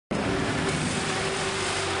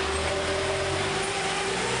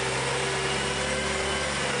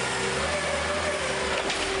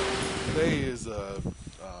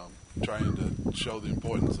trying to show the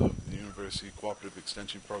importance of the University Cooperative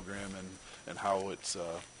Extension Program and how it's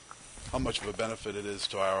how much of a benefit it is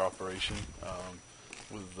to our operation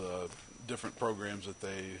with different programs that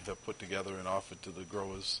they have put together and offered to the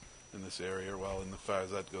growers in this area. Well, in the far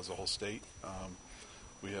as that goes, the whole state.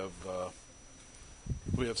 We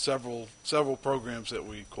have several programs that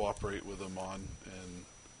we cooperate with them on, and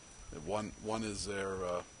one is their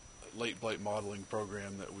late blight modeling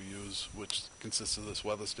program that we use, which consists of this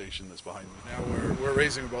weather station that's behind me. Now we're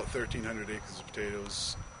raising about 1,300 acres of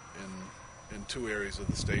potatoes in two areas of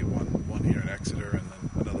the state, one here in Exeter and then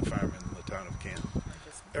another farm in the town of Canton.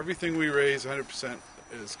 Everything we raise, 100%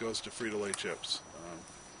 goes to Frito-Lay chips.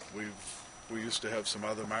 We used to have some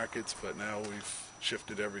other markets, but now we've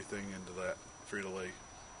shifted everything into that Frito-Lay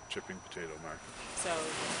chipping potato market. So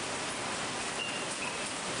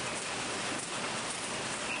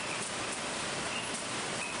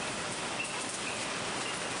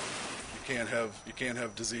you can't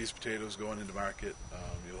have diseased potatoes going into market.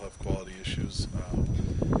 You'll have quality issues.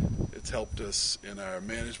 It's helped us in our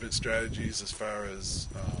management strategies as far as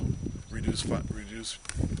reduce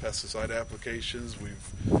pesticide applications. We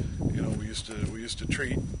used to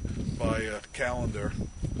treat by calendar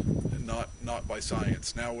and not by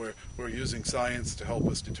science. Now we're using science to help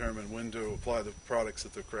us determine when to apply the products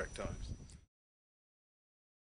at the correct times.